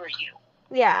knew that you were you.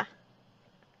 Yeah.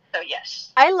 So,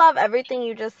 yes. I love everything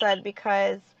you just said,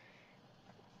 because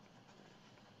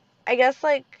I guess,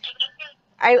 like,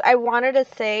 I wanted to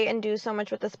say and do so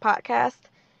much with this podcast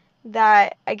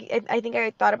that I think I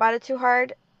thought about it too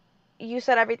hard. You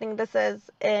said everything this is.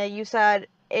 You said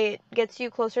it gets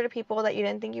you closer to people that you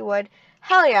didn't think you would.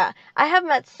 Hell yeah. I have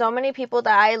met so many people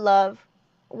that I love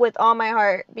with all my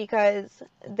heart because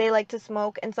they like to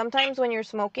smoke. And sometimes when you're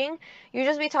smoking, you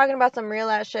just be talking about some real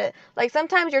ass shit. Like,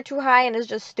 sometimes you're too high and it's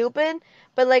just stupid.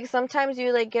 But, like, sometimes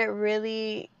you, like, get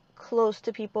really close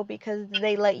to people because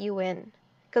they let you in.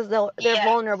 Because they're Yeah.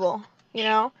 vulnerable, you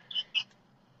know?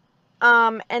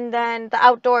 And then the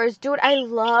outdoors. Dude, I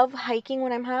love hiking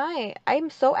when I'm high. I'm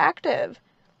so active.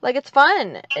 Like, it's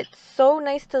fun. It's so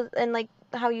nice to, and like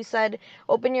how you said,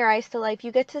 open your eyes to life.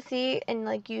 You get to see, and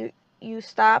like you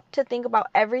stop to think about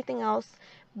everything else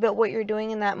but what you're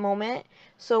doing in that moment.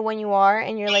 So when you are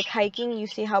and you're like hiking, you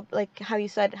see how, like how you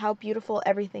said, how beautiful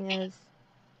everything is.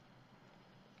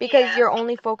 Because Yeah. you're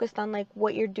only focused on like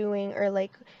what you're doing, or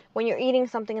like when you're eating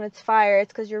something and it's fire,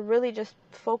 it's because you're really just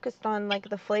focused on like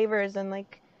the flavors and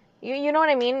like you know what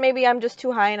I mean? Maybe I'm just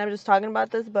too high and I'm just talking about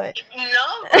this, but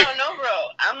No, bro.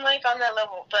 I'm like on that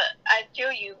level, but I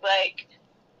feel you. Like,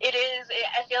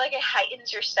 I feel like it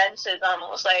heightens your senses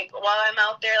almost. Like, while I'm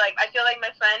out there, like, I feel like my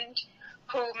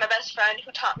best friend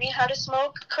who taught me how to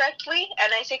smoke correctly,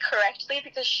 and I say correctly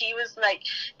because she was like,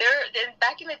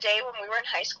 back in the day when we were in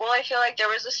high school, I feel like there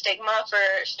was a stigma for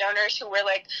stoners who were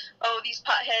like, oh, these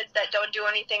potheads that don't do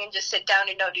anything and just sit down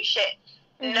and don't do shit.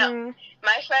 No.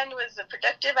 My friend was a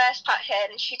productive ass pothead,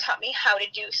 and she taught me how to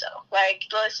do so. Like,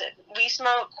 listen, we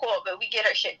smoke, cool, but we get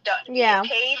our shit done. Yeah. We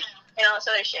get paid and all this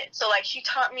other shit. So, like, she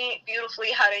taught me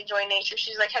beautifully how to enjoy nature.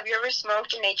 She's like, have you ever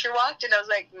smoked and nature walked? And I was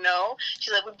like, no.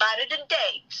 She's like, we bought it a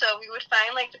day. So we would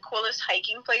find, like, the coolest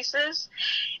hiking places,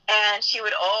 and she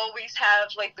would always have,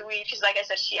 like, the weed, because, like I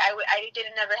said, I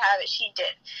didn't never have it, she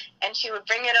did, and she would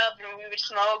bring it up, and we would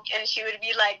smoke, and she would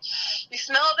be like, you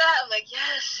smell that? I'm like,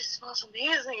 yes, it smells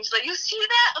amazing. She's like, you see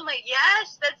that? I'm like,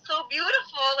 yes, that's so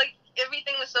beautiful. Like,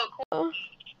 everything was so cool.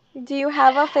 Do you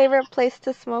have a favorite place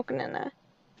to smoke, Nina?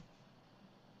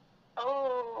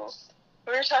 Oh,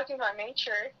 we were talking about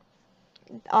nature.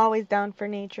 Always down for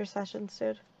nature sessions,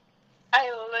 dude.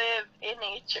 I live in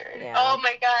nature. Yeah. Oh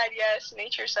my god, yes,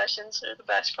 nature sessions are the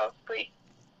best, probably.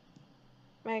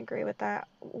 I agree with that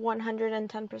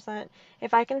 110%.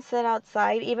 If I can sit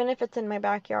outside, even if it's in my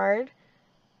backyard,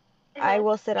 I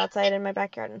will sit outside in my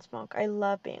backyard and smoke. I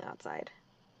love being outside.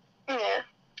 Yeah,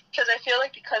 because I feel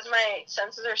like because my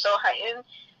senses are so heightened,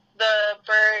 the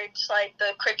birds, like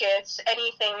the crickets,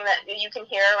 anything that you can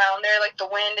hear around there, like the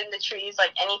wind in the trees,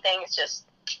 like anything, it's just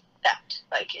that.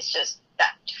 Like, it's just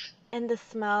that. And the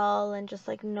smell, and just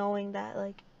like knowing that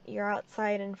like you're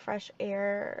outside in fresh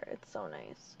air, it's so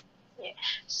nice. Yeah.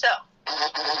 So,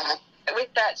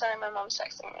 with that, sorry, my mom's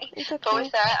texting me. It's okay. But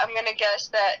with that, I'm gonna guess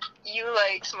that you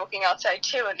like smoking outside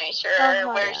too in nature.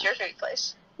 Where's your favorite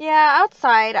place? Yeah,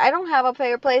 outside. I don't have a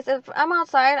favorite place. If I'm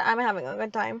outside, I'm having a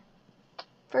good time.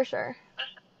 For sure.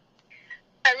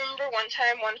 I remember one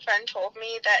time one friend told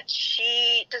me that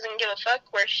she doesn't give a fuck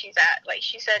where she's at. Like,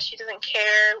 she said she doesn't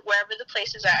care wherever the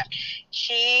place is at.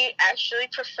 She actually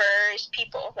prefers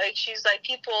people. Like, she's like,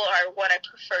 people are what I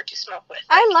prefer to smoke with.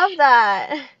 Like, I love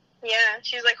that. Yeah,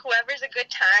 she's like, whoever's a good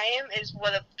time is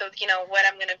what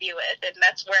I'm gonna be with, and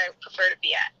that's where I prefer to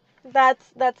be at.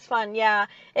 That's fun. Yeah.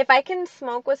 If I can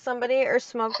smoke with somebody or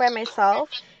smoke by myself,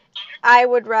 I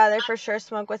would rather for sure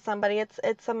smoke with somebody.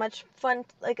 It's a much fun,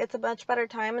 like it's a much better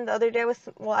time. And the other day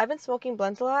I've been smoking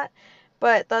blunts a lot,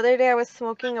 but the other day I was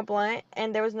smoking a blunt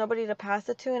and there was nobody to pass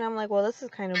it to, and I'm like, well, this is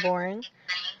kind of boring.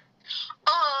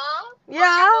 Aww.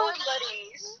 Yeah. Who's your bullying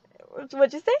buddies?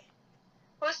 What'd you say?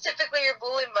 Who's typically your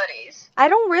bullying buddies? I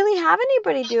don't really have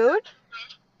anybody, dude.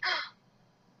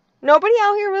 Nobody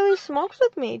out here really smokes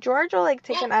with me. George will like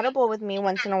take an edible with me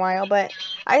once in a while, but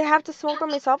I have to smoke by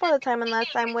myself all the time unless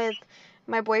I'm with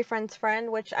my boyfriend's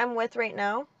friend, which I'm with right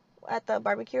now at the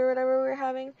barbecue or whatever we were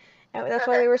having. And that's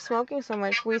why we were smoking so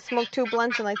much. We smoked 2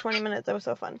 blunts in like 20 minutes. It was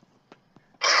so fun.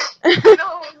 You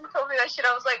know, when you told me that shit,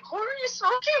 I was like, who are you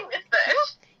smoking with then?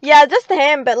 Yeah, just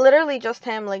him, but literally just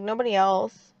him, like nobody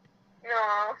else.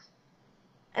 No.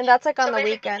 And that's like on So the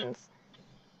maybe- weekends.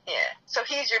 Yeah. So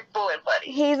he's your bullying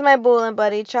buddy. He's my bullin'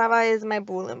 buddy. Chava is my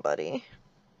bullin' buddy.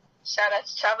 Shout out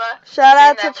to Chava. Shout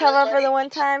out Being to that Chava bully for the buddy. one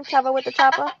time. Chava with the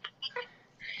chopper.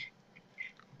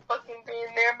 Fucking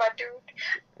being there, my dude.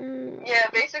 Mm. Yeah,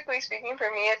 basically speaking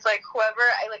for me, it's like whoever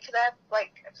I like, cause I have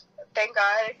like, thank God,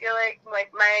 I feel like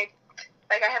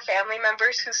I have family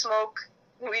members who smoke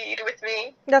weed with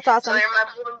me, That's so awesome. they're my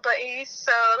bullying buddies.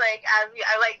 So like, I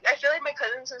feel like my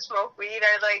cousins who smoke weed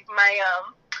are like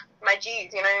my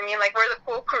G's, you know what I mean? Like we're the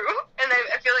cool crew, and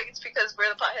I feel like it's because we're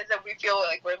the potheads that we feel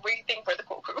like we think we're the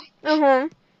cool crew.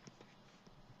 Mhm.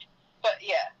 But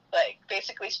yeah, like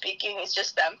basically speaking, it's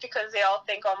just them because they all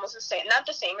think almost the same. Not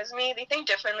the same as me. They think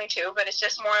differently too, but it's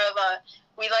just more of a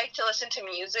we like to listen to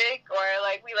music or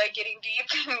like we like getting deep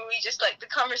and we just like the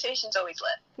conversation's always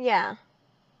lit. Yeah.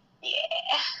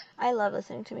 Yeah. I love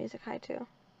listening to music high too.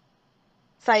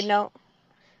 Side note.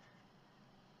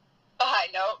 A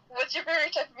high note. What's your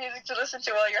favorite type of music to listen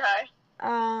to while you're high?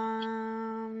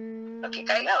 Lo que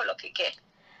caiga o lo que quede.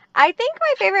 I think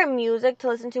my favorite music to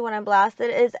listen to when I'm blasted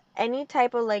is any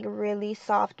type of like really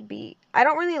soft beat. I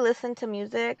don't really listen to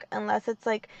music unless it's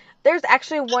like there's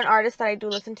actually one artist that I do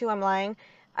listen to. I'm lying.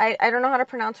 I don't know how to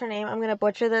pronounce her name. I'm going to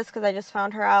butcher this because I just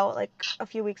found her out like a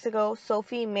few weeks ago.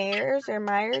 Sophie Myers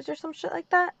or some shit like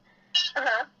that.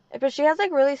 Uh-huh. But she has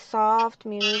like really soft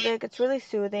music. It's really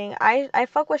soothing. I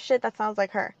fuck with shit that sounds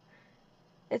like her.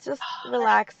 It's just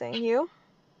relaxing. You?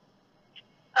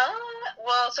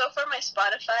 Well, so far my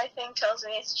Spotify thing tells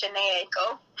me it's Janae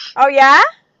Aiko. Oh yeah?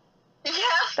 Yeah.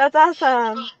 That's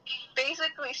awesome.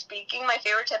 Basically speaking, my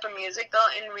favorite type of music, though,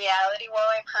 in reality, while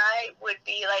I'm high, would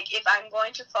be, like, if I'm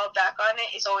going to fall back on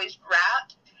it, is always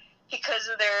rap, because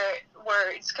of their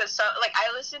words, because, like,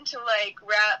 I listen to, like,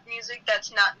 rap music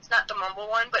it's not the mumble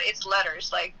one, but it's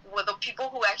letters, like, with the people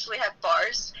who actually have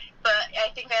bars, but I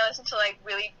think I listen to, like,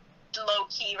 really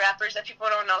low-key rappers that people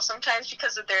don't know sometimes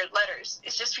because of their letters.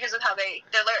 It's just because of how their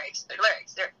lyrics,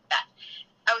 they're that.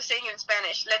 I was saying in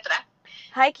Spanish, letra.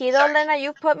 Hi key though, Sorry. Lena,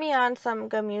 you've put me on some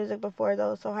good music before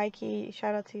though, so hi key,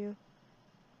 shout out to you.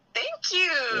 Thank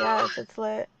you. Yes, it's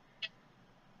lit.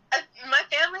 My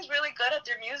family's really good at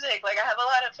their music. Like, I have a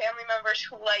lot of family members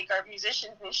who, like, are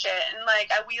musicians and shit. And,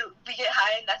 like, we get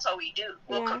high and that's all we do.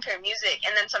 We'll compare music.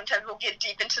 And then sometimes we'll get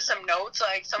deep into some notes.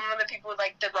 Like, some of the people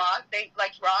like the rock. They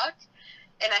like rock.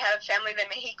 And I have family in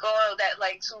Mexico that,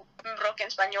 like, rock en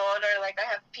español. Or, like, I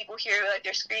have people here, like,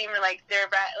 they're screaming, like,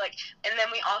 they're rap. Like, and then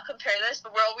we all compare this.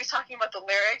 But we're always talking about the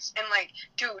lyrics. And, like,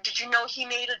 dude, did you know he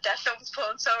made a Death Note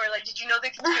so? Or, like, did you know the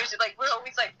conspiracy? Like, we're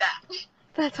always like that.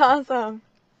 That's awesome.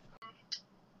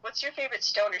 What's your favorite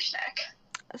stoner snack?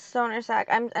 Stoner sack.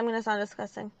 I'm gonna sound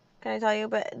disgusting. Can I tell you?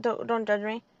 But don't judge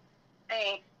me.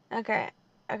 I Okay.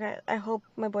 I hope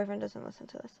my boyfriend doesn't listen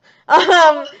to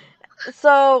this.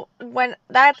 So when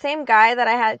that same guy that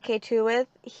I had K2 with,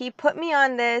 he put me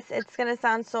on this. It's gonna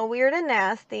sound so weird and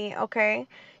nasty. Okay,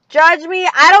 judge me.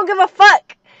 I don't give a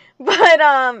fuck.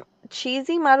 But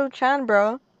cheesy Maruchan,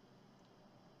 bro.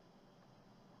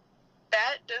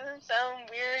 That doesn't sound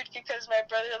weird because my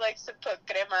brother likes to put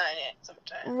crema in it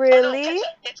sometimes. Really? Oh,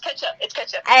 no, ketchup. It's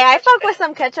ketchup. Hey, I fuck with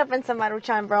some ketchup and some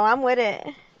Maruchan, bro. I'm with it.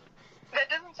 That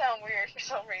doesn't sound weird for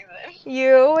some reason.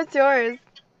 You? What's yours?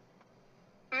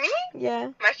 Me? Yeah.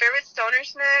 My favorite stoner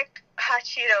snack? Hot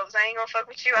Cheetos. I ain't gonna fuck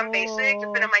with you. I'm basic,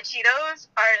 but my Cheetos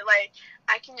are like,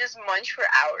 I can just munch for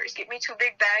hours. Give me 2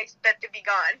 big bags, bet to be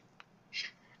gone.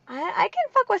 I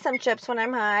can fuck with some chips when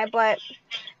I'm high, but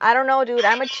I don't know, dude.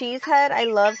 I'm a cheese head. I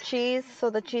love cheese, so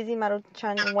the cheesy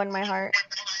Maruchan won my heart.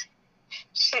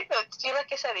 Do you like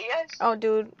quesadillas? Oh,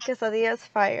 dude, quesadillas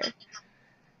fire.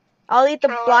 I'll eat the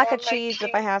block of cheese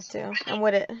if I have to. I'm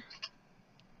with it.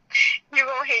 You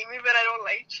won't hate me, but I don't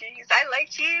like cheese. I like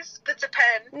cheese. That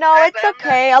depends. No, but it's I'm not,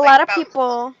 okay. A like, lot of about-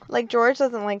 people, like George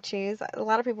doesn't like cheese. A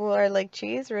lot of people are like,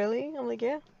 cheese, really? I'm like,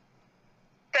 yeah.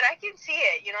 But I can see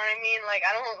it. You know what I mean? Like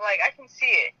I don't like. I can see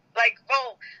it. Like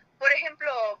por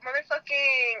ejemplo,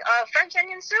 motherfucking French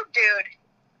onion soup, dude.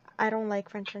 I don't like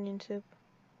French onion soup.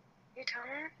 You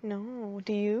don't? No,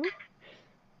 do you?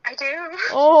 I do.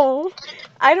 Oh,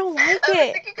 I don't like I was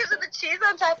it. thinking because of the cheese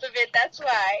on top of it. That's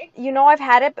why. You know, I've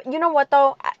had it, but you know what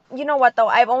though?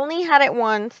 I've only had it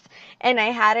once, and I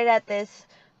had it at this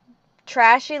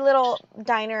trashy little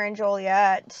diner in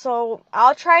Joliet. So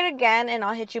I'll try it again, and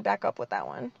I'll hit you back up with that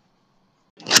one.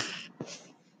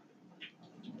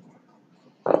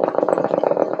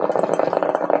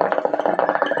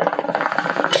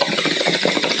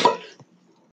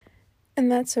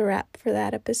 And that's a wrap for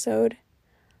that episode.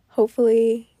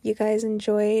 Hopefully you guys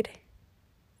enjoyed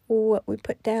what we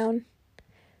put down.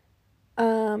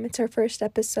 It's our first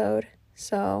episode,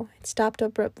 so it stopped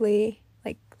abruptly.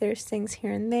 Like, there's things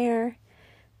here and there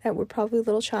that were probably a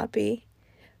little choppy,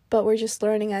 but we're just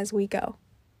learning as we go.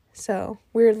 So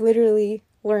we're literally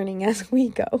learning as we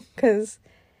go, because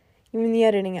even the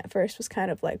editing at first was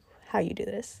kind of like, how you do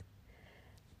this?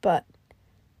 But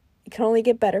it can only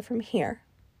get better from here,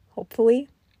 hopefully.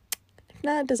 If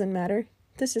not, it doesn't matter.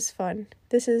 This is fun.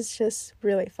 This is just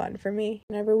really fun for me.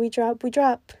 Whenever we drop, we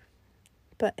drop.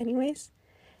 But anyways,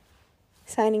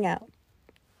 signing out.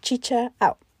 Chicha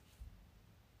out.